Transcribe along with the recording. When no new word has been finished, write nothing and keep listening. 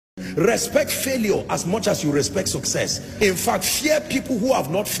Respect failure as much as you respect success. In fact, fear people who have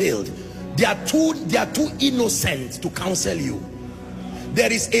not failed. They are too innocent to counsel you.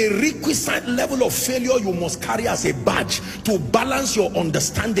 There is a requisite level of failure you must carry as a badge to balance your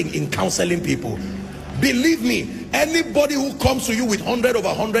understanding in counseling people. Believe me, anybody who comes to you with 100 over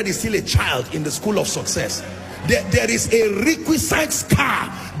 100 is still a child in the school of success. There is a requisite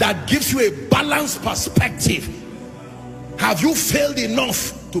scar that gives you a balanced perspective. Have you failed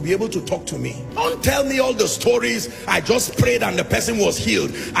enough to be able to talk to me? Don't tell me all the stories. I just prayed and the person was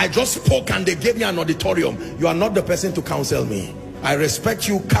healed. I just spoke and they gave me an auditorium. You are not the person to counsel me. I respect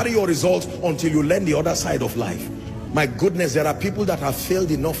you. Carry your results until you learn the other side of life. My goodness, there are people that have failed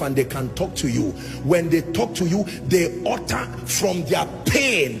enough and they can talk to you. When they talk to you, they utter from their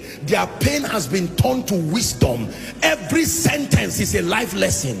pain. Their pain has been turned to wisdom. Every sentence is a life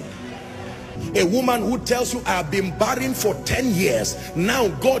lesson. A woman who tells you, I have been barren for 10 years. Now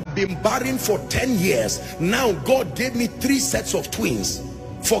God been barren for 10 years. Now God gave me 3 sets of twins.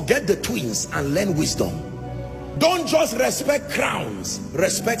 Forget the twins and learn wisdom. Don't just respect crowns,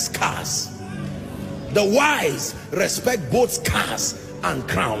 respect scars. The wise respect both scars and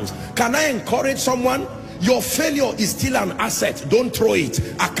crowns. Can I encourage someone? Your failure is still an asset. Don't throw it,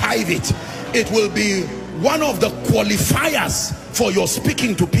 archive it. It will be one of the qualifiers for your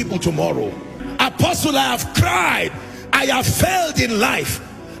speaking to people tomorrow. Apostle, I have cried, I have failed in life.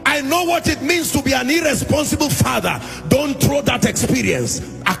 I know what it means to be an irresponsible father. Don't throw that experience,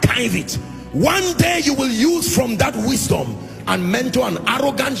 archive it. One day you will use from that wisdom and mentor an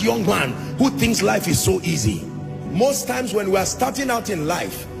arrogant young man who thinks life is so easy. Most times when we are starting out in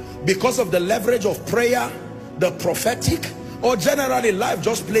life, because of the leverage of prayer, the prophetic, or generally life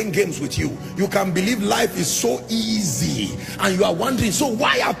just playing games with you, you can believe life is so easy and you are wondering, so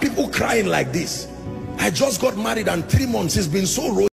why are people crying like this? I just got married and 3 months it's been so rosy.